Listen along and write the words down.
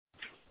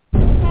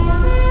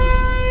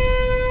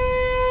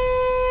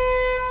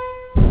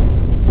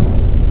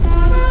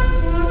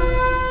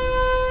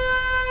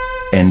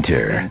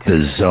Enter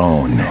the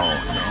zone.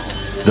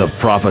 The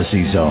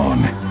Prophecy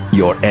Zone,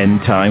 your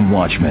end-time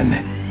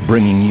watchman,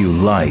 bringing you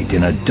light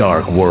in a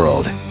dark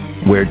world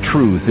where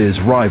truth is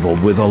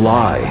rivaled with a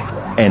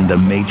lie and the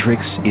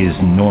matrix is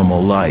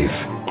normal life.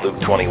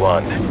 Luke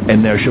 21.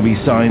 And there shall be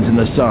signs in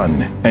the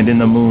sun, and in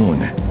the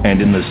moon,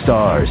 and in the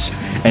stars,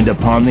 and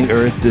upon the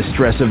earth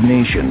distress of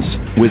nations,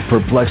 with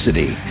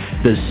perplexity,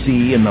 the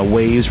sea and the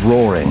waves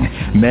roaring,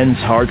 men's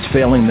hearts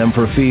failing them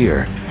for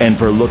fear, and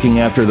for looking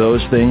after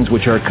those things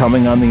which are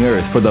coming on the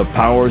earth, for the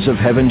powers of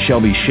heaven shall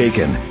be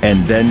shaken.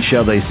 And then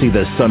shall they see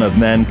the Son of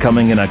Man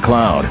coming in a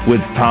cloud, with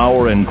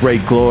power and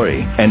great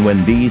glory. And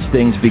when these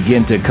things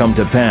begin to come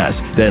to pass,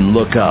 then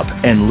look up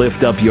and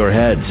lift up your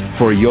heads,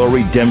 for your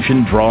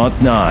redemption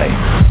draweth nigh.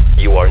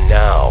 You are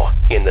now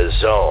in the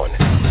zone.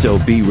 So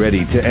be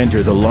ready to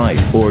enter the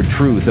light or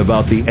truth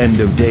about the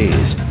end of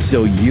days,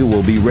 so you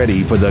will be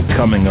ready for the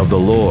coming of the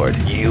Lord.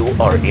 You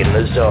are in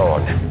the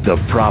zone, the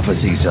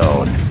Prophecy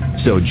Zone.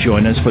 So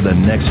join us for the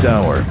next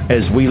hour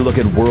as we look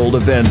at world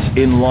events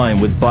in line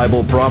with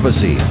Bible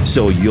prophecy,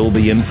 so you'll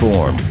be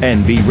informed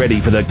and be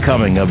ready for the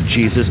coming of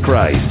Jesus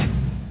Christ.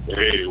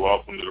 Hey,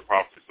 welcome to the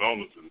Prophecy Zone.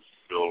 This is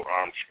Bill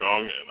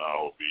Armstrong, and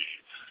I'll be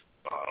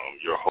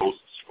your host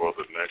for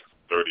the next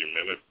 30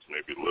 minutes,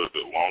 maybe a little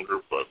bit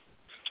longer, but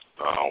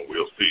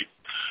we'll see.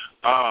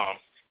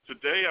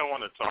 Today I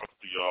want to talk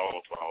to y'all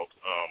about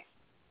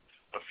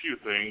a few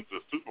things.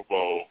 The Super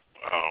Bowl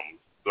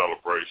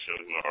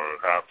celebration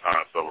or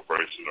halftime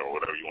celebration or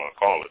whatever you want to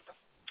call it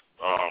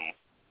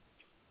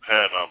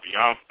had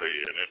Beyonce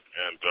in it,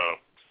 and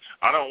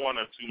I don't want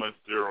to too much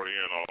zero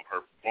in on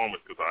her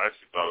performance because I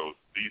actually thought it was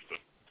a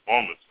decent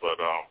performance,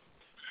 but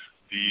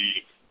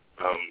the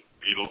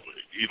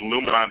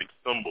Illuminati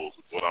symbols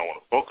is what I want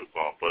to focus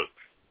on. But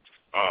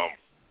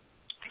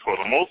for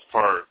the most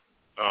part,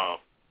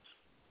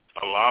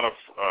 a lot of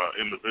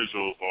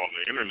individuals on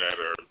the internet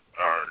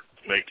are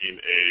making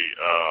a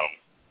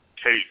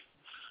case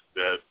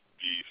that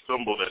the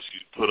symbol that she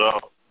put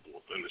up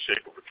in the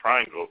shape of a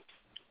triangle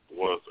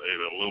was an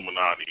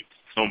Illuminati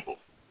symbol.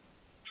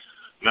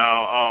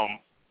 Now,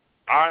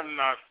 I'm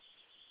not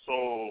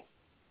so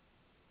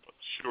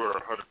sure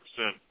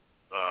 100%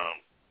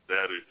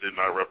 that it did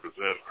not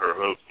represent her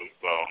husband's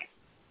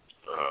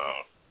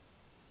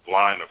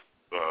line of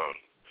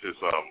his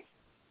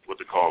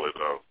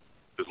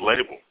his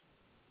label.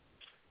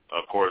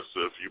 Of course,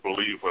 if you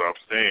believe what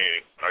I'm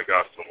saying, I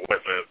got some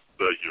wetlands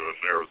you in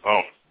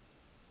Arizona.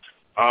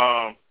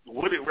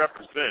 What it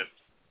represents,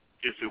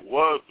 if it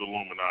was the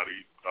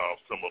Illuminati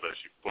symbol that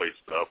she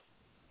placed up,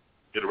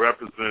 it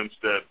represents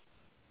that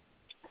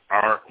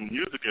our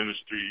music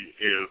industry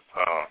is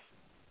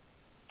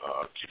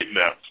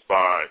kidnapped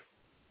by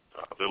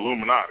the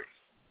Illuminati,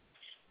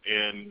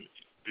 and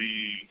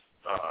the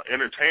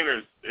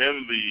entertainers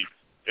in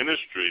the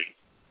industry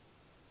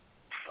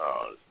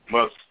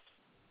must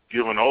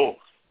give an oath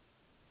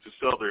to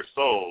sell their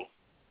soul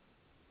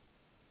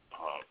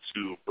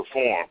to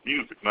perform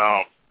music.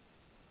 Now,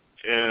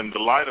 in the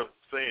light of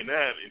saying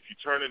that, if you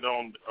turn it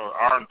on an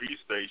R&B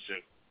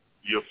station,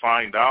 you'll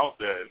find out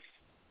that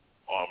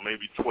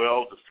maybe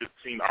 12 to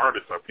 15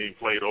 artists are being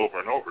played over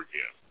and over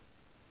again.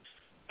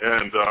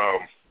 And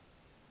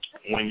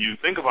when you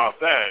think about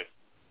that,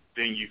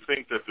 then you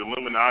think that the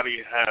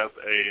Illuminati has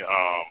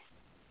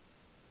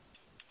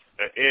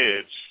an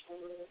edge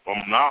or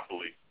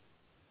monopoly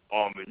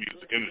on the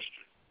music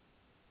industry.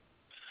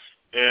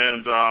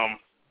 And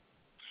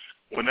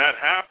when that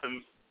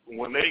happens,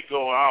 when they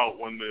go out,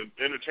 when the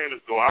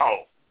entertainers go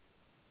out,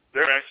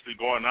 they're actually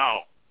going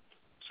out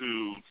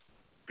to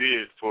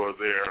bid for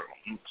their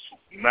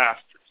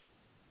masters,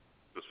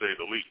 to say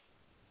the least.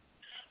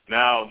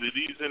 Now, do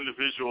these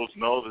individuals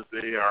know that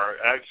they are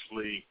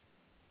actually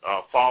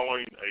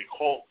following a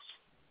cult,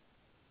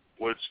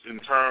 which in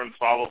turn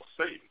follows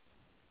Satan?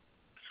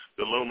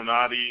 The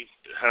Illuminati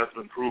has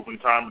been proven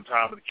time and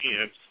time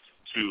again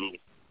to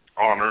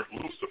honor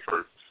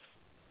Lucifer,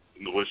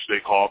 which they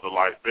call the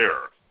light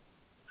bearer.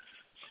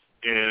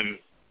 And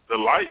the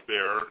light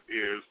bearer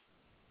is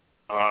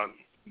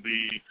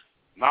the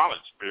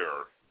knowledge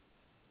bearer,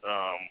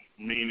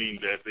 meaning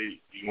that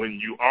when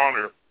you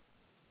honor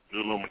the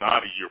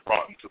Illuminati, you're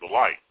brought into the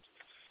light.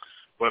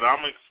 But I'm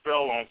going to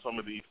expel on some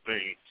of these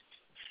things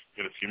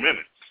in a few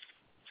minutes.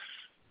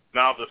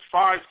 Now, the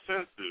five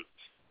senses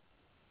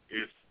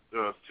is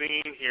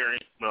seeing,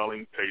 hearing,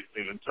 smelling,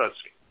 tasting, and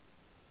touching.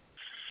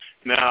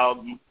 Now,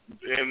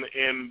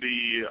 in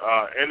the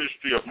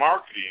industry of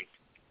marketing,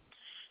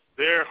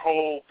 their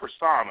whole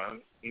persona,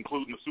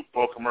 including the Super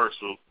Bowl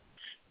commercial,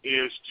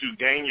 is to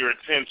gain your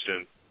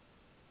attention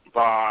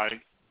by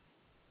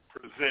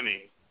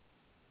presenting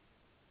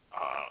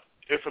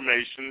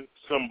information,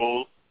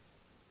 symbols,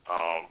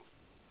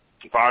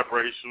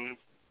 vibrations,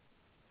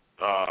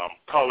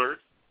 colors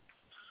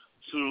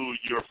to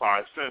your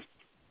five senses.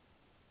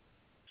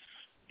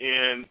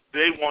 And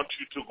they want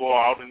you to go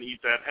out and eat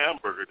that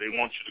hamburger. They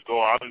want you to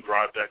go out and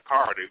drive that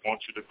car. They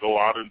want you to go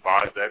out and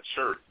buy that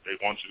shirt. They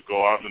want you to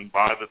go out and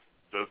buy the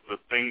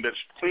thing that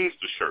cleans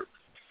the shirt.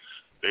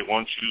 They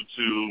want you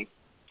to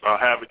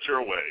have it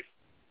your way,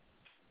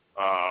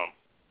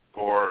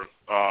 or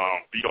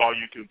be all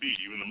you can be.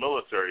 Even the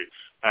military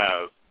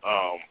has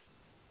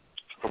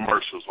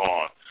commercials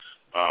on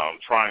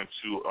trying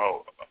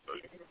to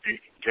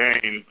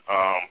gain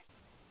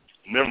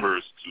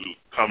members to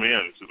come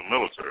in to the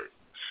military.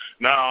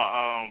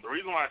 Now, the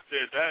reason why I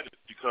said that is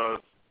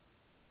because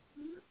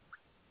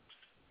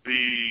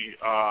the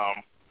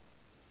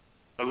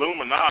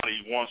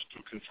Illuminati wants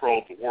to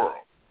control the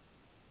world.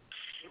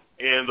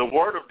 And the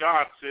Word of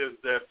God says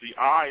that the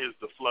eye is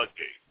the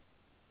floodgate.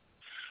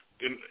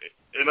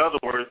 In other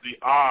words, the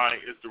eye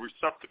is the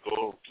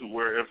receptacle to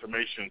where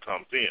information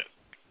comes in.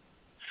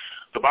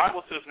 The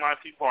Bible says, my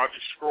people are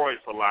destroyed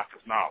for lack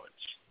of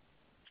knowledge.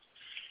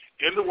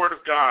 In the Word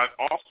of God,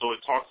 also,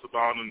 it talks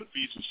about in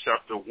Ephesians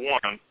chapter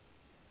 1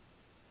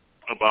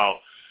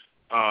 about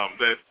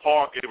that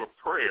Paul gave a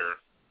prayer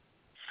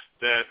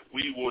that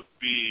we would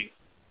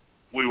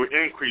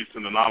increase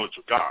in the knowledge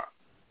of God.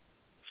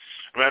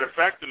 As a matter of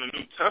fact, in the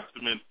New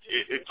Testament,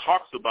 it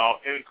talks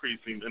about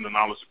increasing in the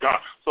knowledge of God.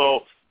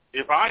 So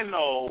if I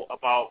know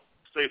about,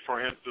 say, for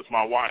instance,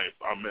 my wife,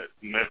 I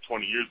met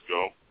 20 years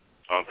ago,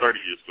 30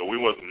 years ago. We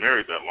wasn't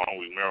married that long.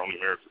 We were only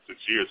married for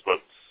 6 years.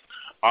 But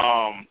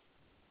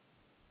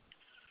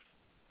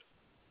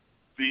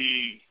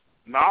the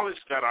knowledge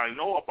that I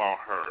know about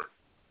her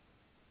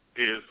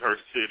is her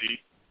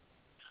city.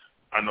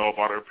 I know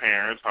about her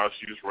parents, how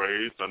she was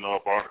raised. I know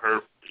about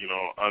her,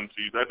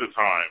 aunties at the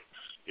time,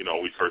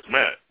 we first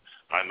met.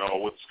 I know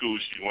what school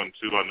she went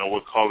to. I know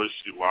what colors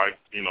she liked,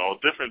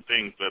 different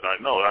things that I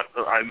know.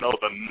 I know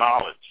the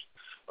knowledge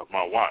of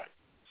my wife.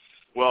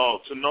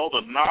 Well, to know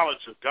the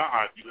knowledge of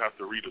God, you have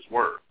to read His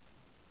Word.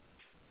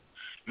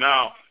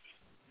 Now,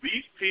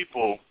 these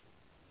people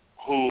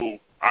who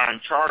are in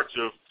charge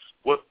of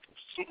what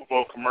Super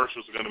Bowl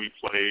commercials are going to be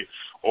played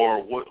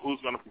or who's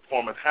going to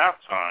perform at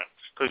halftime,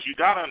 because you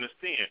got to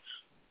understand,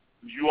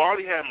 you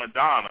already had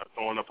Madonna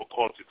throwing up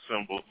occultic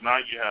symbols. Now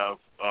you have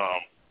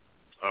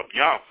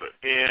Beyonce.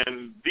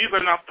 And these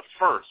are not the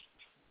first.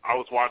 I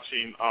was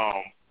watching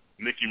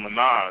Nicki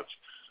Minaj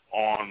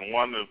on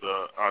one of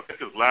the, I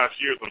think it was last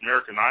year's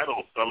American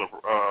Idol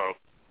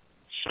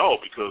show,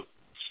 because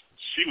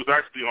she was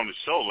actually on the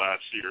show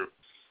last year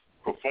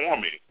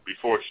performing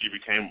before she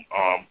became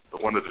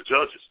one of the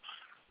judges.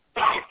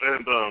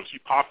 And she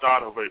popped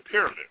out of a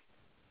pyramid.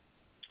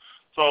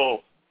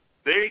 So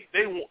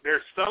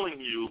they're selling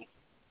you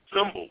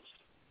symbols.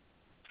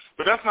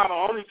 But that's not the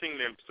only thing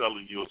they're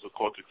selling you as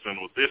occultic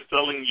symbols. They're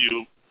selling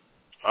you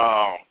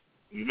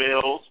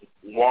males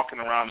walking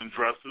around in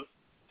dresses,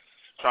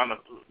 trying to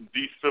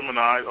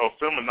defeminize or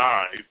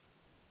feminize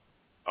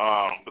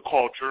the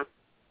culture.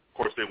 Of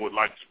course, they would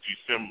like to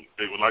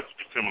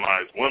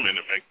defeminize women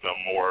and make them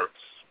more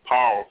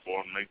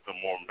powerful and make them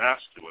more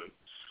masculine.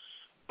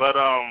 But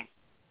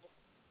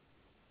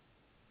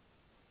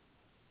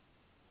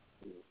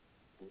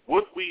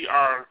what we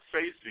are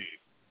facing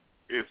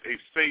is a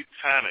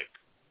satanic,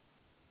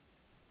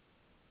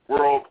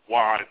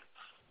 worldwide,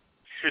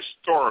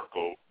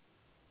 historical,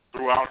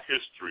 throughout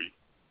history,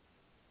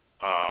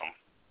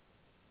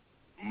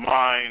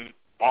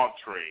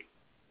 mind-altering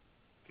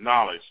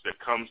knowledge that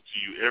comes to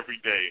you every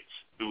day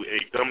through a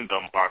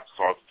dum-dum box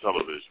called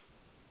television.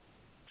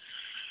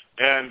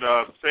 And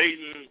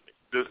Satan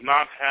does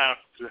not have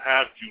to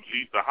have you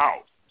leave the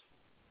house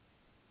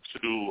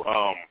to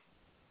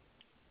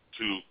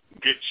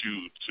get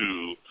you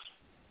to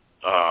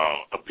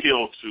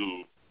appeal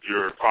to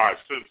your five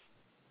senses,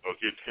 or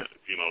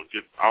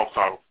get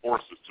outside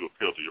forces to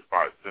appeal to your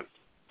five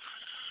senses.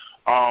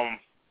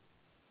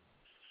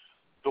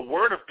 The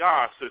Word of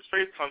God says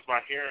faith comes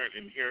by hearing,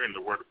 and hearing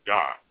the Word of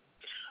God.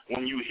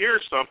 When you hear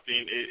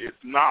something,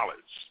 it's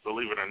knowledge,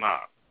 believe it or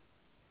not.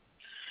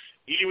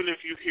 Even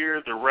if you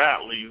hear the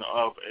rattling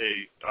of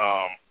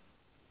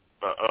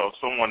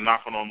someone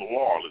knocking on the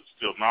wall, it's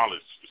still knowledge.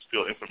 It's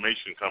still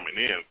information coming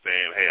in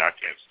saying, hey, I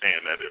can't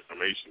stand that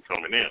information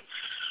coming in.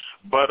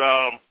 But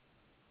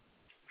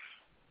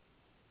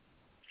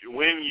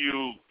when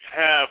you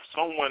have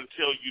someone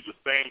tell you the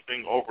same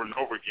thing over and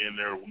over again,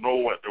 there were no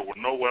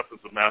weapons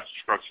of mass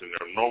destruction,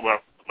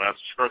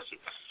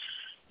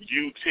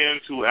 you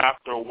tend to,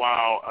 after a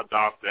while,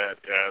 adopt that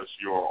as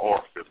your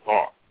orphan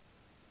thought.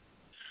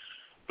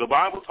 The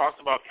Bible talks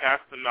about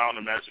casting down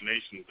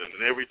imaginations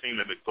and everything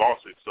that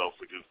exalts itself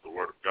against the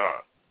Word of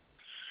God.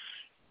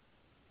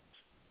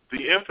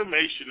 The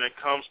information that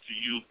comes to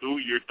you through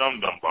your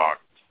dum-dum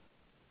box,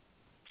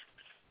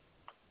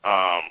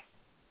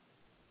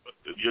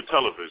 your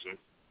television,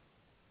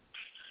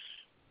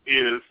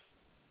 is,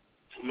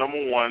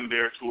 number one,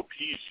 there to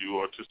appease you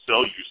or to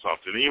sell you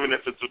something, even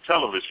if it's a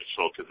television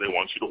show, because they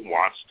want you to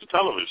watch the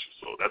television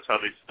show. That's how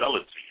they sell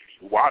it to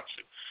you. You watch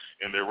it,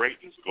 and their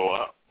ratings go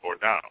up or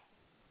down.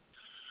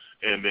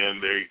 And then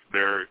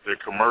their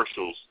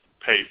commercials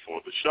pay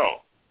for the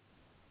show.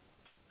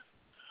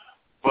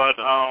 But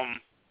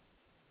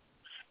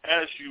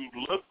as you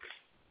look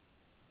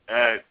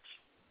at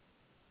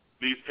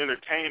these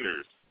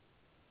entertainers,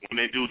 when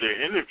they do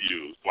their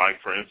interviews, like,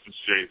 for instance,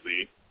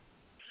 Jay-Z,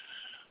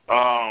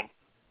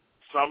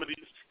 some of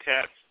these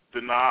cats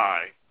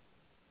deny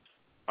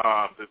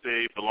that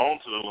they belong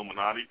to the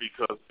Illuminati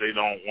because they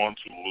don't want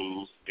to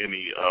lose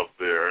any of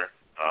their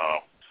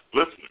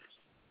listeners.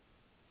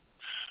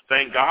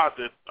 Thank God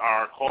that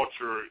our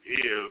culture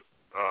is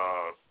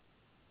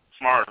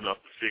smart enough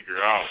to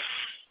figure out,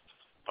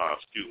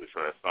 excuse me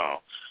for that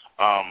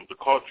sound, the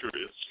culture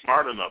is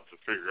smart enough to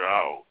figure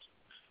out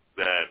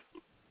that,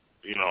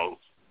 you know,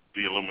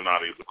 the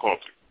Illuminati is a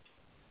culture.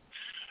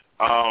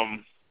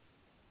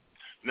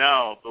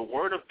 Now, the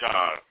Word of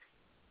God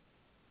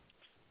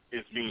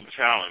is being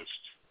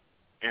challenged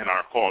in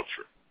our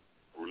culture.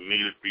 We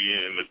need to be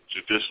in the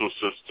judicial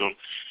system,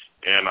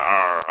 in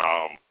our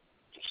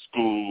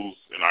schools,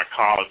 in our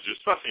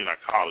colleges, especially in our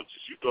colleges.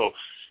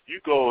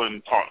 You go and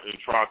talk and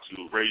try to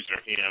raise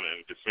your hand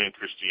and defend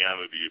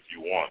Christianity if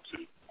you want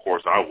to. Of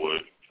course, I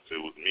would. If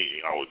it was me,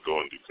 I would go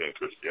and defend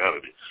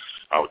Christianity.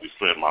 I would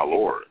defend my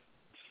Lord.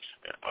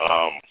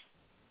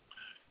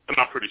 And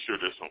I'm pretty sure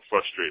there's some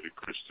frustrated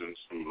Christians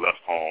who left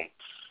home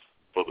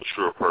for the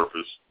sure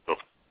purpose of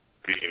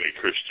being a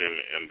Christian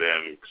and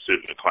then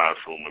sit in the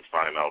classroom and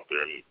find out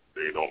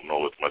they don't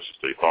know as much as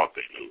they thought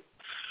they knew.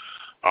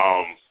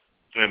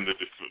 And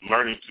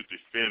learning to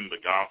defend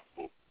the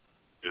gospel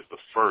is the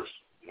first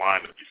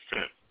line of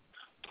defense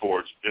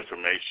towards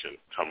information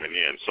coming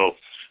in. So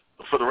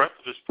for the rest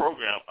of this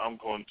program, I'm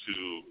going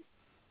to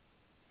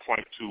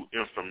point to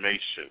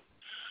information,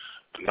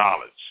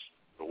 knowledge.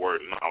 The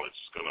word knowledge,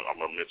 I'm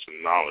going to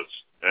mention knowledge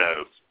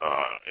as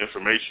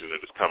information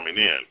that is coming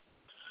in,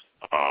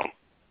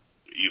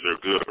 either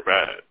good or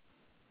bad.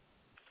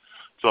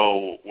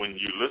 So when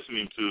you're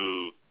listening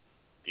to,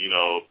 you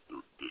know,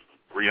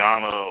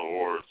 Rihanna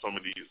or some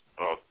of these,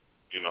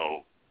 you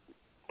know,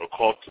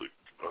 occultic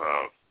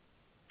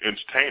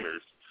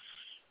entertainers,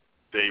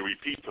 they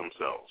repeat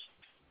themselves.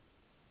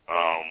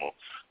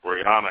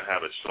 Rihanna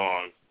had a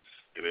song,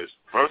 and it's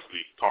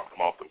mostly talking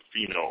about the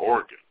female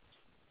organs.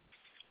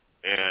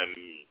 And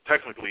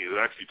technically, it's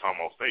actually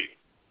talking about Satan.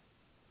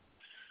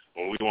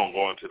 Well, we won't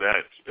go into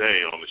that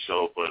today on the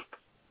show, but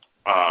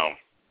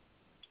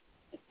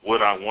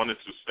what I wanted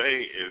to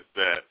say is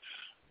that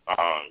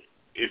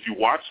if you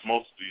watch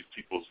most of these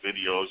people's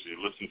videos, you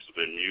listen to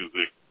their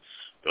music,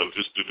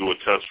 just to do a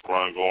test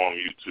run, go on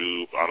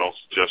YouTube. I don't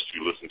suggest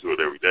you listen to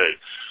it every day.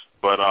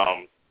 But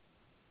a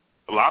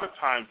lot of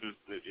times,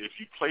 if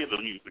you play the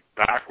music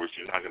backwards,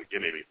 you're not going to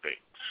get anything.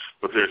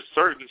 But there's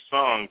certain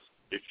songs,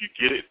 if you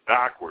get it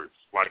backwards,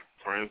 like,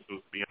 for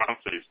instance,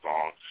 Beyonce's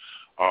song,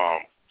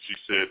 she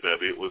said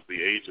that it was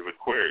the age of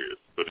Aquarius.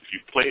 But if you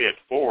play it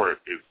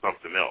forward, it's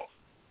something else.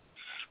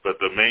 But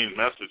the main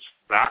message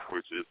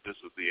backwards is this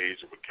is the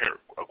age of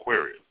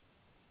Aquarius.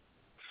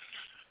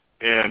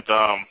 And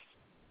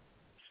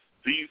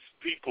these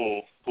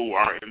people who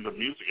are in the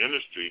music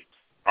industry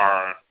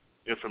are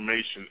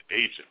information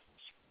agents.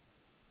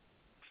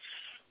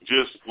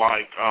 Just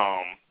like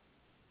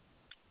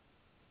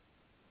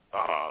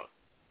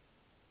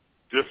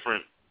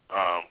different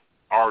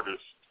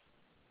artists,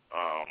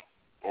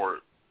 or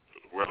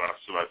whether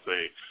should I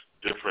say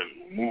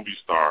different movie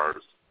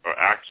stars or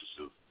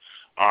actresses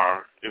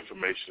are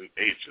information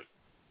agents.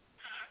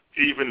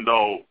 Even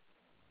though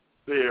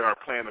they are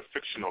playing a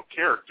fictional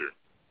character,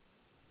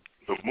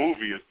 the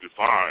movie is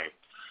designed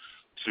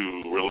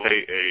to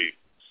relay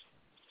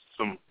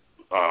some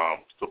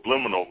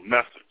subliminal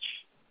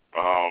message,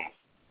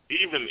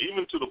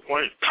 even to the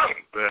point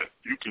that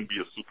you can be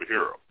a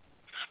superhero.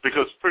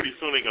 Because pretty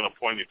soon they're going to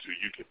point you to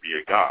you can be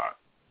a god.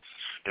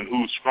 And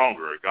who's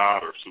stronger, a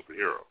god or a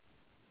superhero?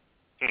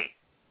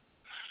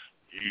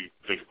 You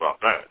think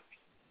about that.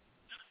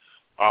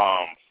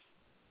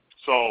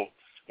 So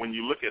when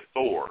you look at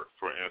Thor,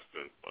 for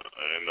instance,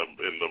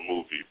 in the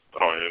movies,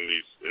 or in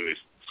these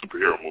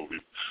superhero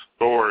movies,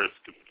 Thor is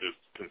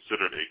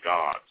considered a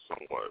god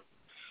somewhat.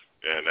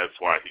 And that's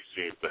why he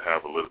seems to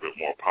have a little bit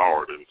more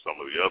power than some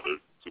of the other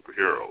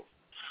superheroes.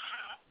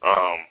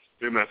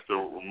 Then that's the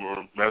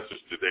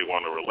message that they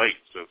want to relate,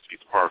 since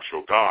he's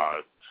partial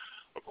God.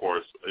 Of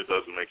course, it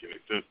doesn't make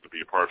any sense to be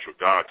a partial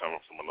God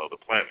coming from another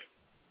planet.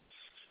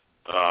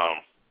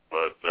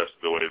 But that's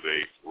the way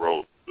they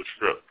wrote the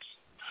scripts.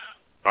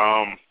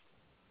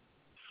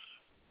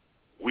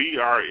 We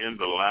are in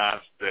the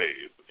last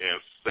days, and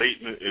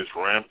Satan is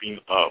ramping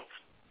up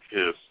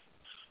his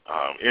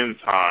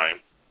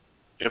end-time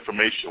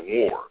information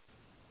war.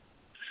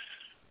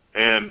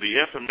 And the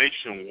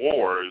information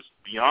war is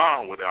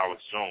beyond what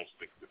Alex Jones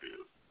thinks it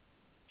is.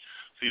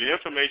 See, the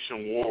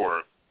information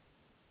war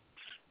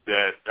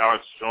that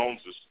Alex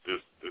Jones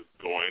is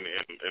doing,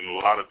 and a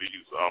lot of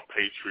these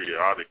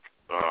patriotic,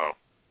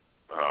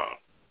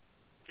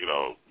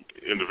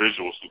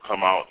 individuals who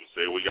come out and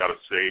say, we got to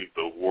save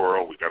the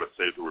world, we got to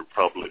save the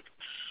Republic,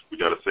 we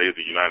got to save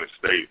the United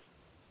States.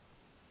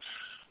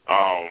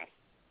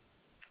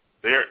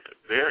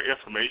 Their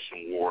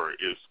information war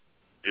is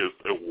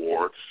a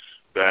war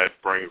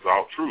that brings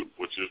out truth,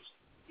 which is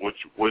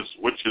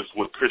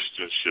what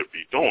Christians should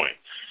be doing.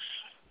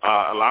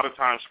 A lot of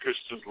times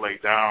Christians lay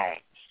down,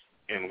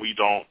 and we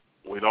don't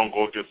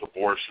go against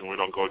abortion, we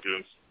don't go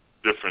against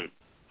different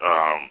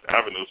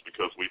avenues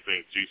because we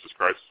think Jesus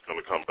Christ is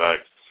going to come back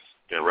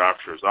and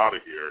rapture us out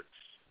of here,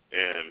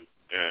 and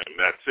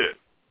that's it.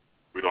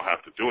 We don't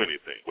have to do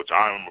anything, which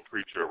I am a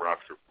preacher of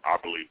rapture. I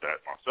believe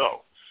that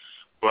myself.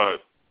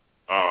 But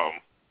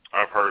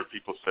I've heard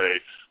people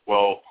say,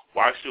 well,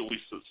 why should we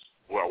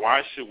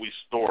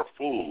store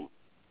food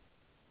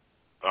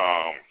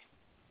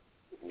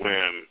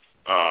when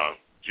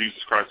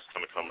Jesus Christ is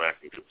going to come back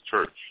and get the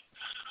church?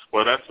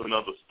 Well, that's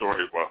another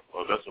story.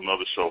 That's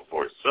another show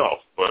for itself.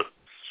 But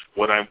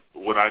what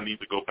I need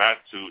to go back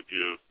to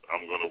is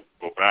I'm going to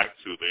go back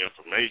to the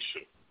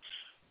information,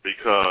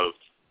 because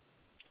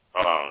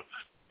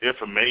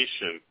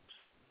information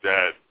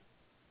that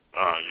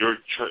your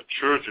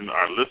children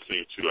are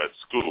listening to at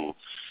school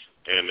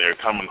and they're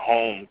coming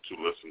home to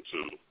listen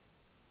to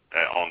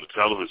on the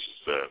television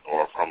set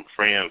or from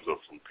friends or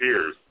from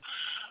peers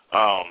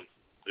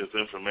is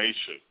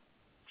information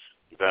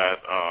that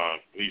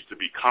needs to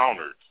be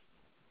countered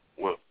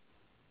with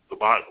the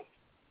Bible.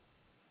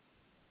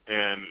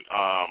 And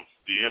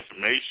the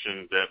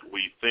information that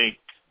we think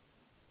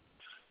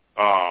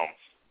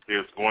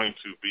is going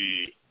to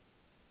be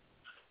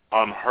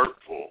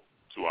unhurtful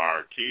to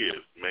our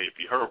kids may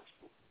be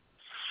hurtful.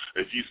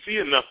 If you see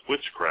enough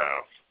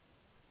witchcraft,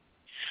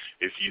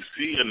 if you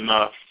see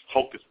enough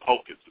hocus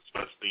pocus,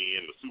 especially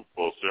in the Super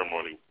Bowl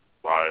ceremony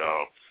by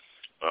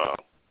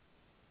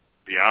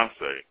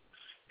Beyonce,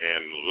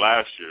 and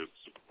last year's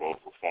Super Bowl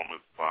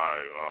performance by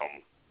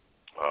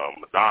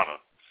Madonna,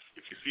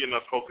 if you see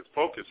enough hocus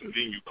pocus, and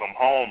then you come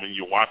home and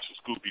you watch the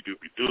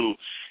Scooby-Dooby-Doo,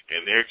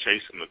 and they're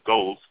chasing the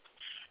ghost,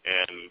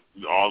 and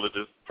all of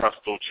this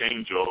presto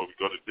changeover, you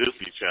go to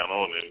Disney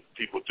Channel, and then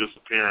people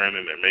disappearing,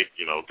 and they make,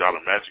 got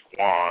a magic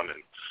wand,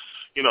 and,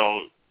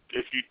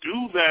 if you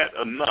do that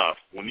enough,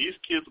 when these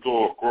kids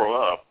grow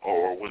up,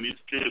 or when these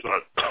kids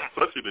are,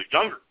 especially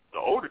the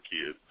older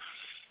kids,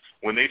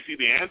 when they see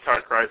the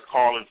Antichrist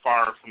calling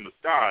fire from the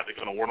sky, they're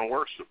going to want to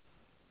worship.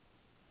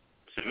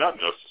 See, not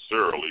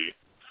necessarily.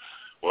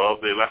 Well,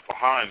 if they left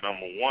behind,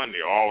 number one,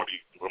 they're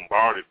already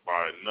bombarded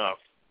by enough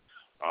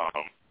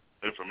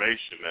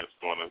information that's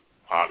going to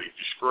probably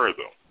destroy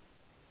them.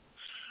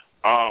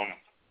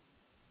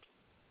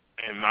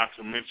 And not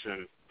to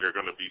mention, they're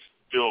going to be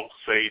still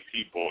saved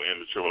people in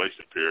the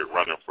tribulation period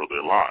running for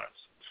their lives.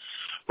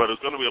 But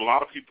there's going to be a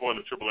lot of people in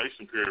the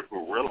tribulation period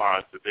who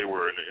realize that they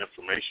were in an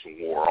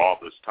information war all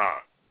this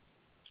time,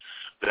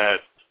 that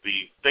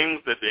the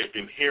things that they've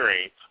been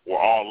hearing were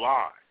all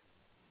lies.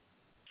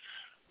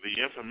 The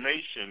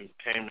information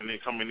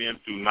coming in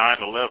through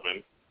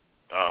 9/11,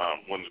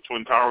 when the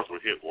Twin Towers were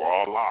hit, were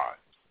all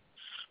lies.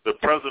 The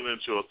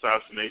presidential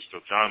assassination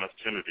of John F.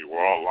 Kennedy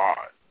were all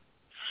lies.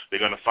 They're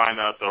going to find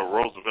out that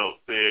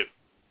Roosevelt said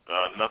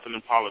nothing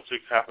in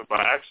politics happened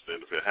by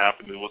accident. If it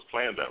happened, it was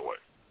planned that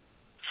way.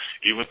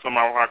 Even some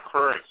of our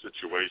current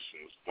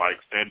situations, like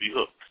Sandy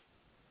Hook,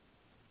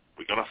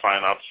 we're going to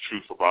find out the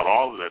truth about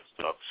all of that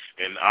stuff.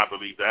 And I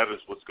believe that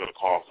is what's going to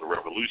cause the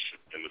revolution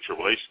in the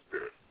tribulation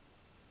period.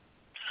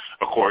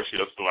 Of course,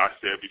 yes, so I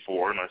said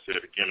before, and I said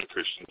again, the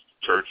Christian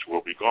church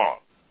will be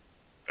gone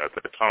at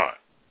that time.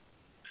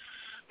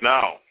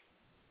 Now,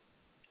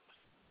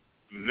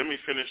 let me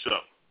finish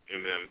up,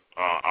 and then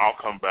I'll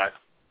come back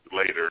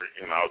later,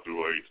 and I'll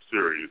do a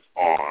series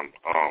on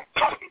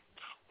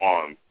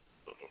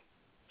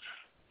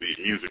the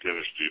music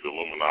industry, the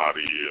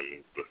Illuminati,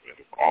 and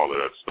all of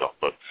that stuff.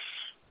 But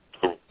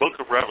the book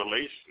of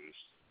Revelations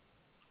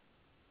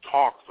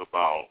talks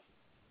about,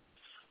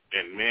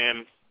 and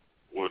men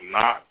would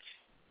not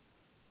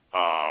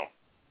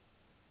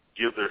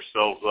give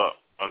themselves up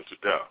unto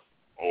death,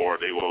 or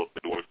they will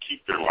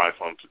keep their life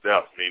unto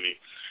death, meaning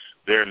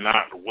they're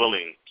not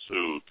willing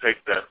to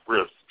take that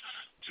risk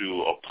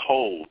to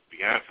oppose the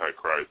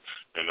Antichrist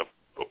and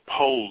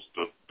oppose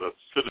the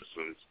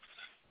citizens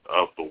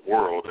of the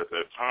world at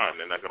that time.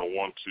 They're not going to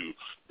want to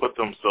put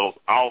themselves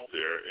out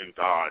there and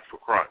die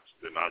for Christ.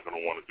 They're not going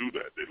to want to do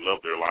that. They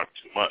love their life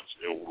too much.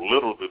 And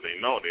little do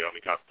they know, they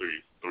only got 3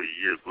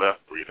 years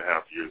left,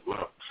 3.5 years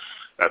left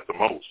at the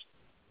most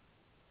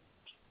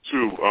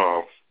to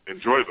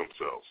enjoy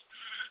themselves.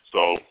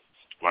 So,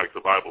 like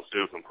the Bible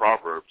says in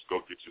Proverbs, go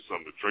get you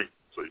something to drink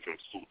so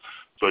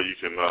you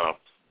can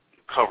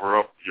cover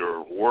up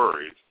your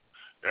worries.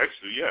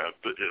 Actually, yeah,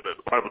 the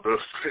Bible does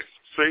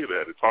say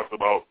that. It talks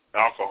about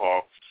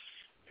alcohol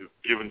is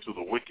given to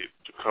the wicked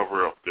to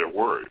cover up their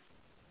worries.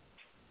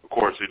 Of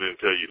course, it didn't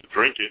tell you to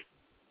drink it.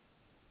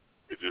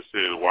 It just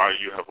said why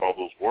you have all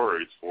those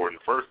worries for in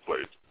the first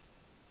place.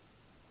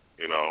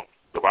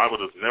 The Bible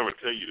does never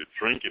tell you to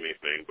drink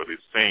anything, but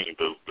it's saying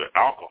the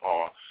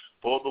alcohol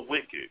for the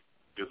wicked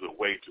is a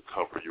way to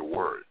cover your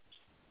worries.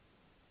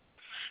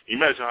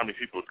 Imagine how many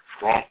people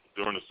drunk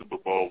during the Super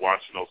Bowl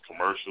watching those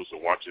commercials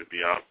and watching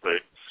Beyonce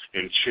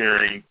and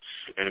cheering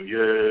and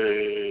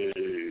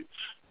yay,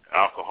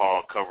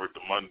 alcohol covered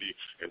the Monday,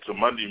 and to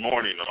Monday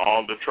morning and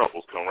all the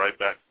troubles come right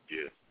back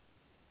again.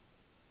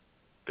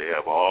 They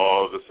have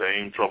all the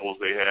same troubles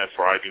they had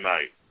Friday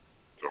night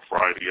or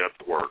Friday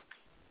after work.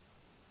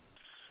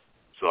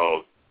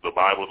 So the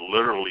Bible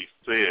literally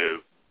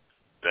says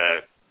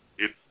that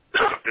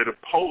it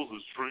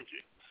opposes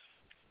drinking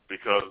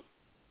because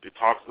it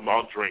talks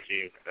about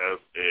drinking as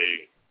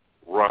a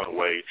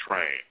runaway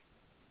train.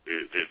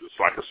 It's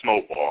like a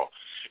snowball,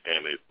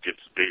 and it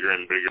gets bigger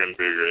and bigger and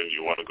bigger, and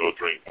you want to go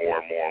drink more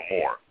and more and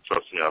more.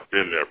 Trust me, I've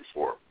been there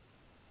before.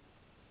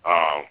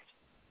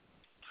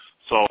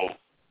 So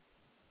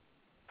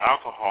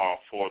alcohol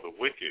for the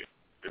wicked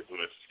is an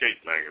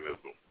escape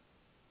mechanism.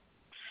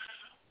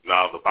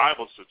 Now, the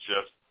Bible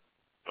suggests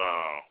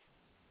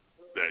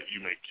that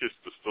you may kiss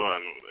the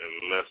Son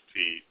unless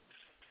he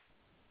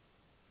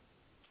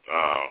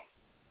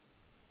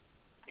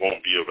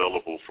won't be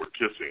available for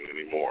kissing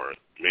anymore,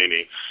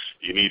 meaning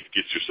you need to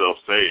get yourself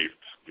saved.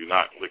 Do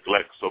not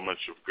neglect so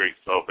much of great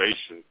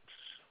salvation.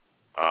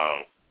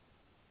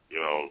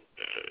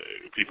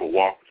 People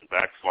walk and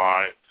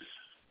backslide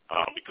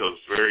because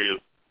various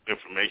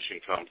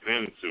information comes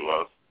into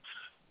us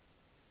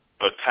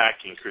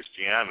attacking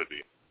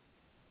Christianity.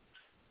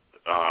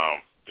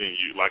 And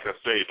like I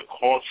say, the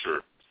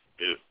culture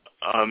is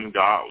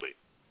ungodly.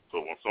 So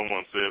when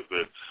someone says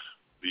that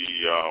the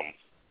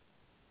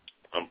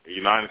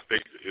United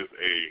States is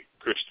a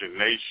Christian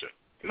nation,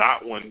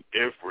 not when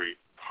every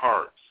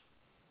part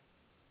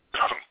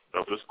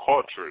of this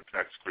culture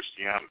attacks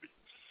Christianity.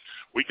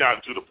 We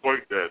got to the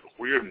point that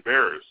we're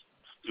embarrassed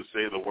to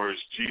say the words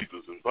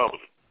Jesus in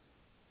public.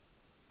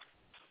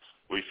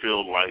 We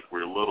feel like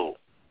we're little,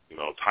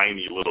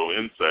 tiny little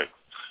insects,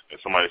 and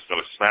somebody's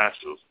going to smash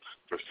us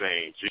for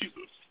saying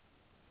Jesus.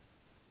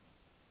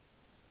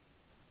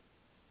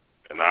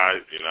 And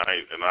I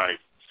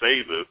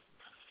say this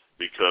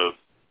because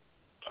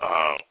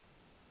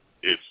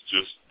it's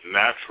just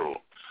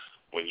natural.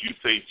 When you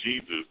say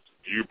Jesus,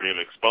 you're being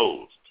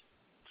exposed.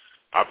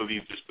 I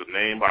believe just the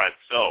name by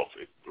itself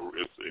is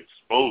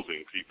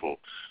exposing people.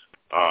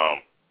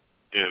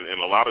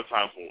 And a lot of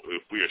times,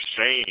 if we're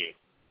ashamed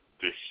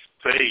to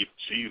say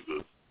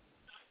Jesus,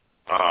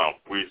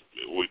 we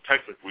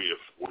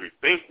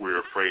think we're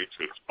afraid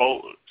to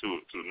expose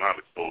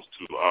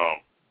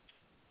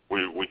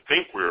we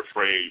think we're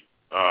afraid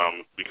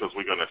because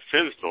we're going to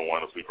offend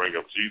someone if we bring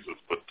up Jesus,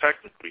 but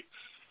technically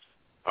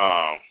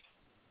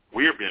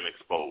we're being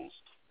exposed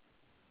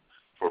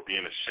for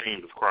being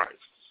ashamed of Christ.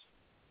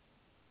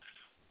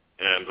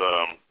 And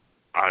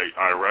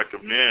I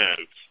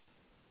recommend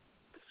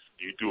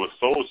you do a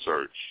soul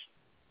search.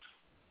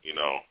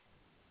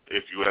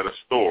 If you're at a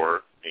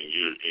store and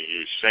you're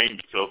ashamed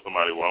to tell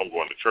somebody, well, I'm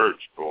going to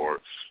church, or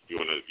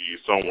you're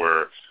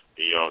somewhere,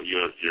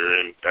 you're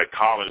at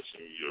college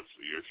and you're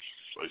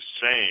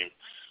ashamed,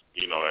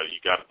 you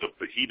got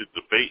the heated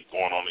debate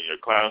going on in your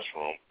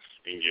classroom,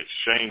 and you're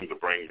ashamed to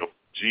bring up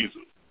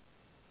Jesus.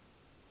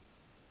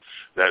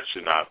 That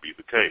should not be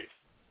the case.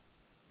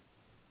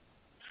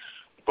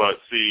 But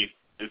see,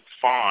 it's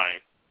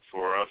fine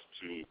for us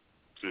to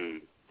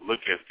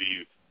look at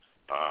these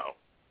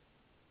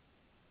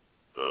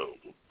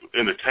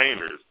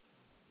entertainers,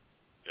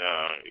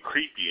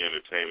 creepy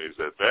entertainers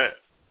at that.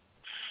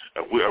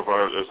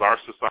 Has our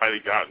society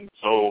gotten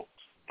so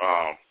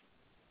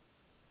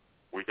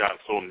we got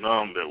so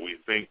numb that we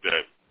think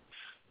that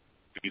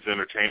these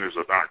entertainers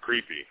are not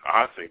creepy?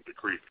 I think they're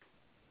creepy.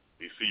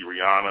 You see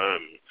Rihanna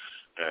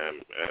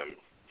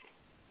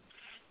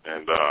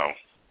and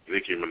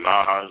Nicki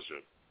Minaj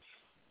and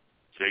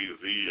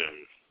Jay-Z,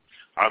 and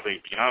I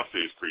think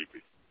Beyonce is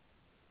creepy.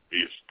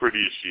 As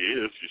pretty as she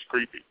is, she's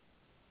creepy.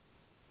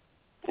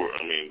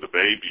 I mean, the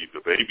baby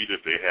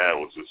that they had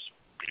was this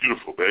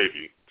beautiful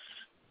baby.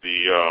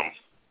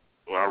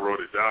 I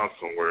wrote it down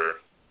somewhere.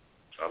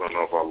 I don't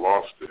know if I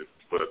lost it,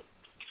 but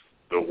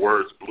the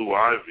words Blue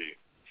Ivy.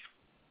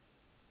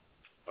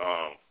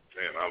 I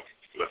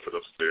left it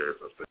upstairs,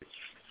 I think.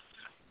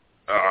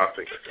 I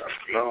think I got it.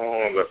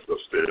 No, I left it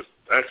upstairs.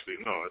 Actually,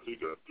 no, I do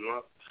got it. Do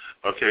I?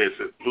 Okay, it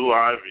says Blue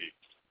Ivy.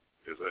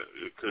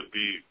 It could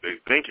be, they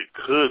think it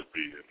could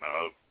be,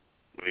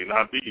 may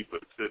not be,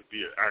 but it could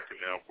be an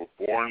acronym for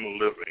Born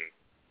Living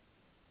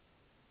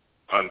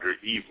Under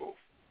Evil,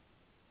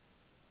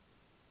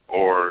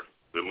 or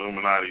the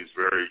Illuminati's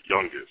very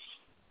youngest.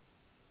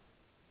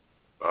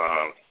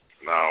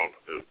 Now,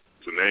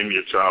 to name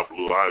your child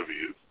Blue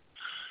Ivy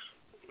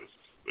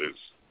is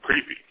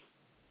creepy.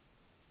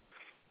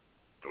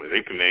 I mean,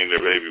 they can name their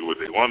baby what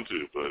they want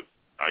to, but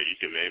you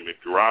can name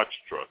it Garage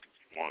Truck if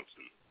you want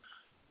to,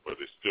 but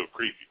it's still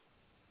creepy.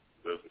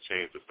 It doesn't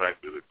change the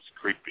fact that it's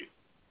creepy.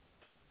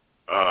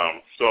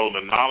 So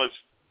the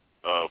knowledge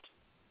of,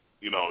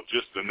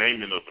 just the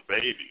naming of the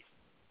baby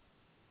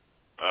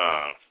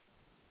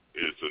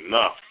is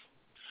enough.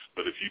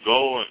 But if you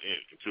go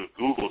into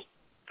Google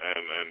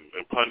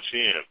and punch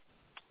in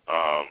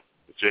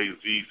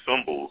Jay-Z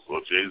symbols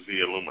or Jay-Z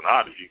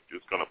Illuminati,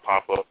 it's going to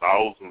pop up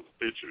thousands of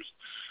pictures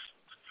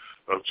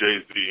of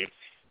Jay-Z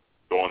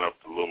going up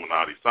to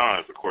Illuminati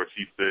signs. Of course,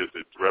 he says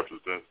it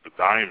represents the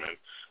diamond,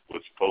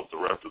 which is supposed to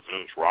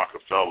represent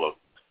Rockefeller,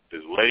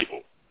 his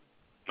label.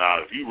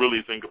 Now, if you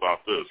really think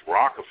about this,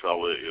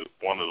 Rockefeller is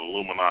one of the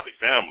Illuminati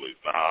families.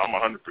 Now, I'm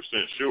 100%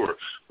 sure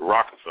the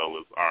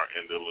Rockefellers are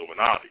in the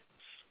Illuminati,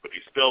 but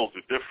he spells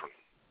it differently.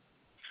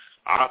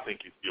 I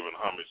think he's giving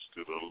homage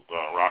to the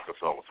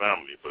Rockefeller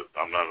family, but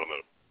I'm not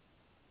going to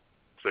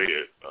say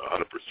it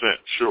 100%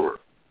 sure.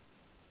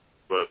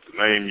 But to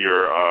name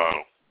your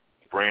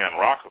brand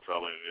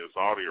Rockefeller, and it's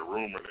already a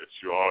rumor that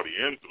you're already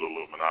into the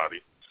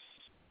Illuminati.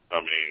 I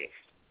mean,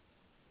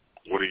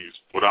 what am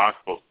I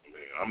supposed to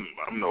be?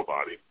 I'm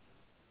nobody.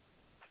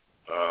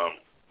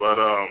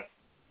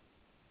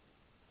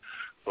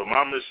 But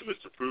my mission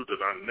is to prove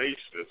that our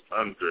nation is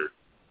under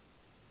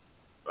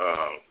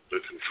the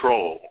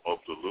control of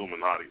the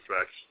Illuminati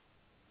faction.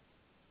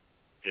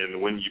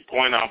 And when you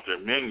point out their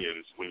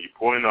minions, when you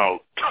point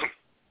out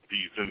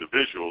these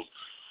individuals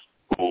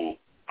who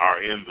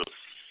are in the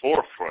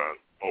forefront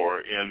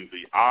or in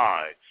the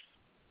eye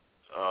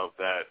of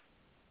that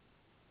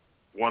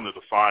one of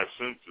the five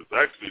senses,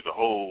 actually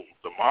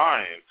the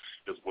mind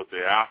is what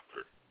they're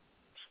after.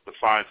 The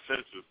five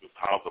senses is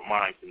how the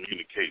mind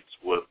communicates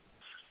with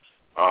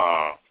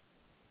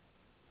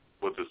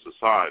the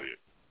society.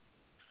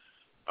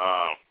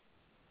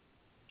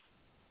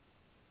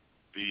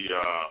 The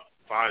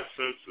five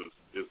senses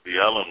is the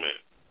element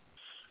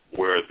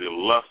where the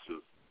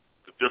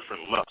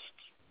different lusts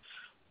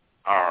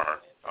are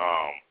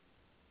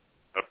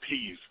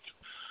appeased.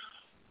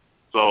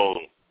 So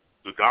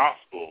the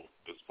gospel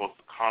is supposed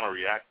to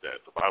counteract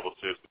that. The Bible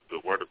says that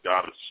the word of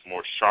God is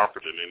more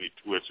sharper than any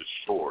two-edged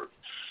sword,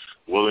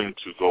 willing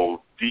to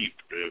go deep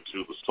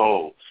into the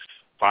soul,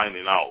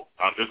 finding out.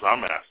 This is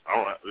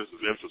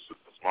emphasis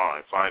of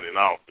mine, finding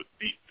out the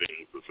deep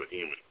things of a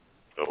human,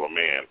 of a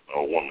man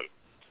or a woman.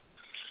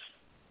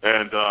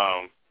 And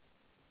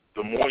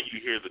the more you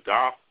hear the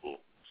gospel,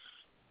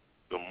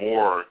 the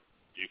more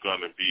you're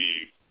going to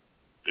be,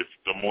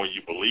 the more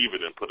you believe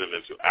it and put it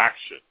into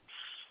action,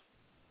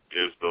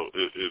 is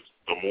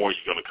the more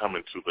you're going to come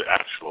into the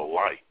actual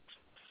light.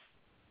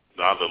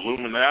 Now, the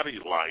Illuminati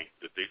light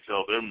that they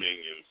tell their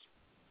minions,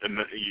 and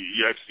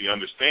you actually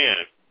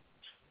understand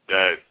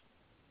that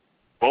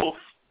both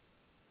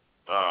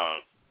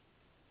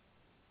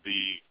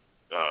the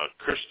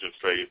Christian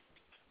faith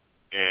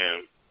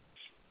and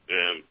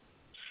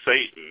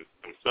Satan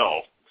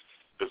himself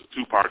is a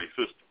two-party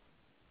system,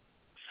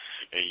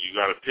 and you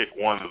got to pick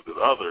one or the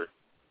other.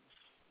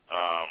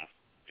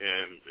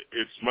 And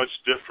it's much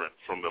different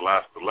from the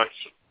last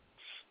election,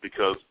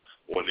 because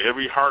when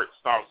every heart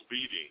stops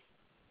beating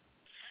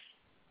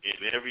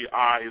and every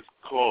eye is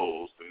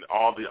closed and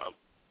all the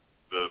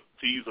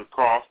T's are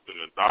crossed and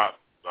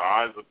the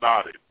I's are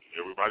dotted,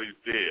 everybody's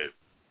dead,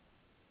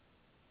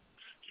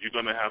 you're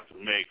going to have to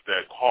make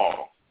that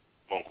call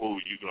on who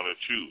you're going to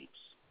choose.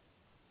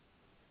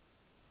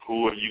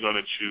 Who are you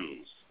going to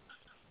choose?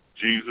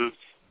 Jesus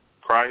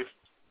Christ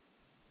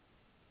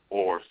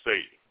or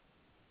Satan?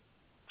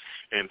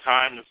 And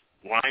time is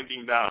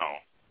winding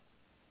down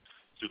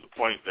to the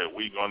point that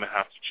we're going to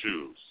have to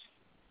choose.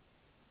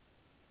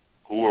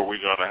 Who are we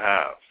going to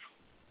have?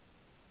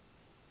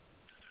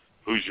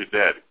 Who's your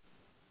daddy?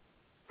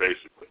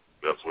 Basically,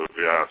 that's what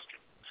we're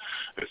asking.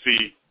 And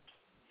see,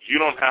 you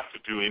don't have to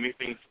do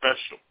anything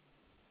special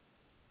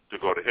to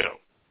go to hell.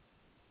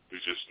 You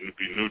just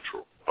be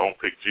neutral. Don't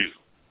pick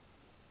Jesus.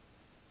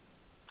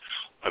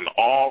 And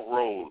all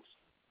roads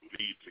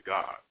lead to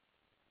God.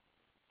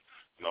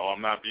 No,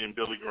 I'm not being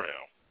Billy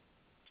Graham.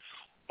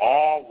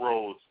 All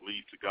roads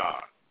lead to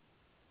God,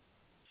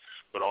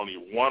 but only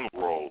one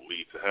road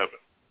leads to heaven.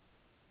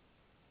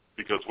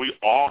 Because we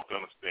all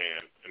going to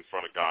stand in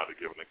front of God to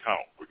give an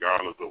account,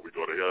 regardless of we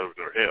go to heaven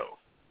or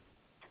hell.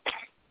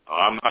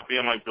 I'm not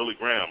being like Billy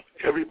Graham.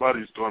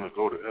 Everybody's going to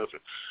go to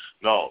heaven.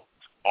 No,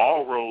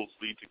 all roads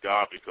lead to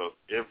God, because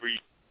every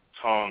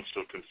tongue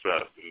shall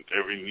confess and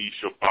every knee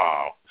shall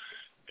bow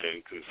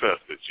and confess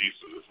that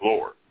Jesus is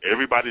Lord.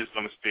 Everybody is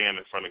going to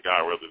stand in front of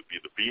God, whether it be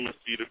the bema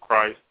seat of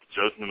Christ, the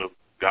judgment of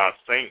God's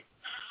saints,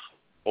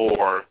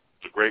 or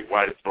the great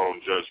white throne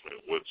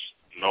judgment, which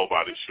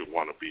nobody should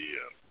want to be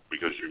in,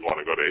 because you're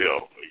going to go to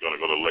hell. You're going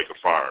to go to the lake of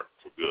fire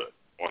for good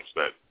once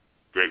that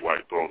great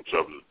white throne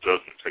judgment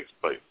takes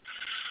place.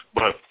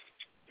 But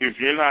if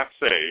you're not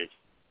saved,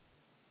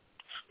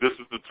 this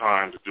is the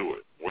time to do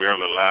it. We're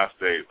in the last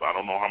days. I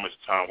don't know how much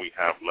time we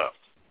have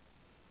left.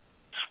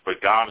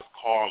 But God is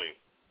calling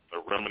a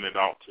remnant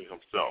out to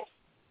himself.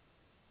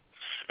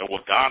 And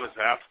what God is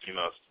asking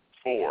us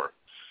for,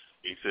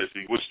 he says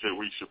he wishes that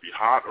we should be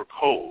hot or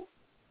cold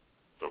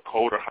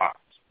or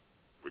hot,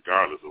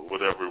 regardless of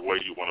whatever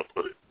way you want to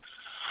put it.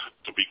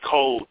 To be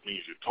cold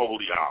means you're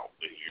totally out,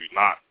 and you're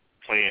not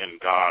playing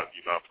God,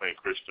 you're not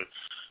playing Christian.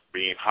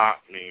 Being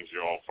hot means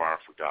you're on fire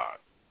for God.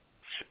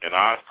 And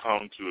I've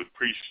come to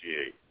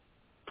appreciate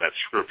that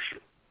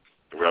scripture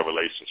in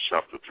Revelation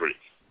chapter 3.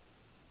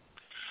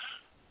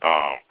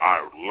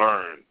 I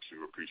learned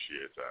to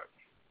appreciate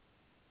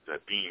that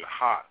being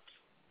hot,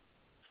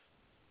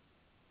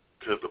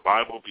 because the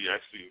Bible be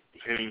actually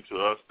hinting to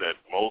us that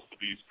most of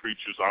these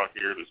preachers out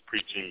here that's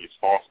preaching this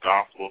false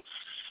gospel,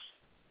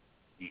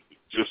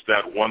 just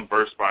that one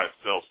verse by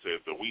itself says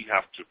that we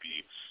have to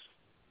be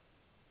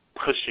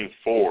pushing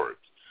forward,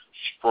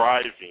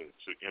 striving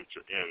to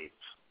enter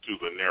into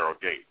the narrow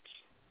gates.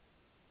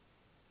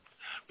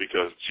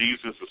 because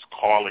Jesus is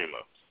calling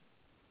us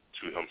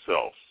to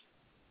himself.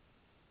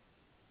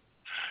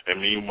 And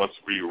we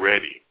must be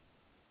ready.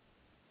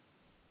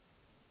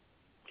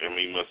 And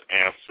we must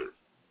answer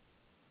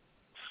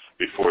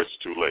before it's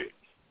too late.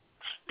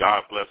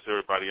 God bless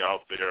everybody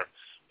out there.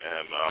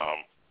 And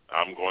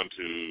I'm going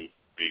to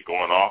be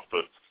going off,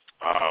 but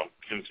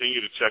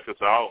continue to check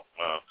us out.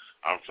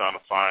 I'm trying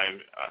to find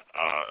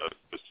a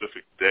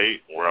specific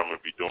date where I'm going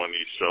to be doing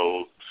these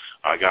shows.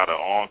 I got an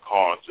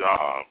on-call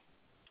job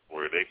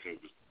where they can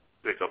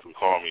pick up and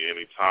call me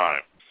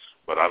anytime,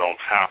 but I don't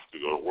have to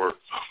go to work,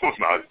 so I'm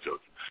not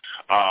joking.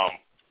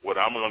 What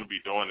I'm going to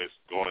be doing is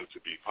going to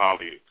be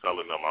probably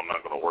telling them I'm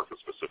not going to work a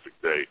specific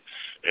day,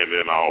 and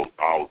then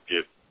I'll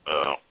get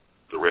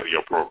the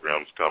radio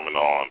programs coming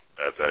on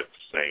at that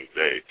same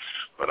day,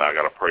 but I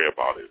got to pray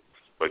about it.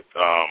 But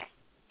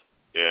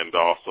and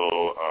also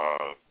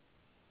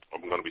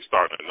I'm going to be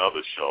starting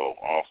another show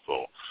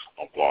also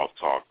on Blog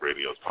Talk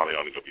Radio. It's probably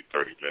only going to be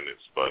 30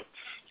 minutes, but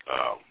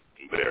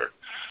there.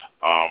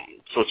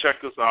 So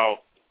check us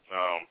out.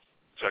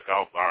 Check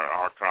out our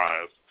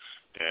archives.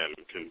 And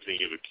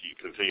continue to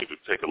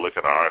take a look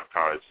at our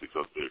archives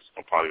because there's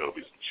probably going to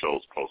be some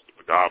shows posted.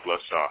 But God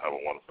bless y'all. Have a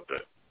wonderful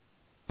day.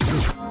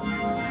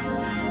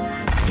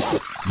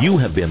 You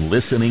have been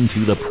listening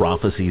to The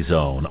Prophecy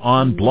Zone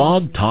on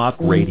Blog Talk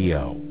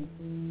Radio.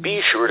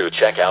 Be sure to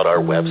check out our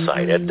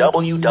website at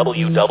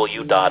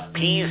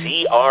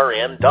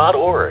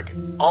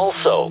www.pzrn.org.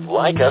 Also,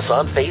 like us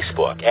on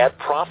Facebook at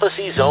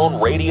Prophecy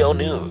Zone Radio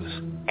News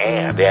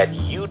and at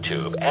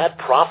YouTube at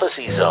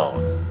Prophecy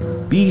Zone.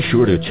 Be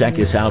sure to check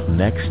us out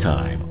next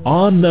time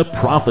on The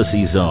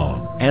Prophecy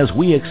Zone as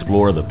we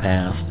explore the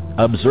past,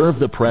 observe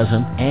the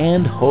present,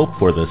 and hope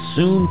for the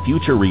soon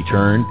future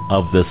return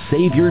of the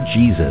Savior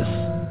Jesus.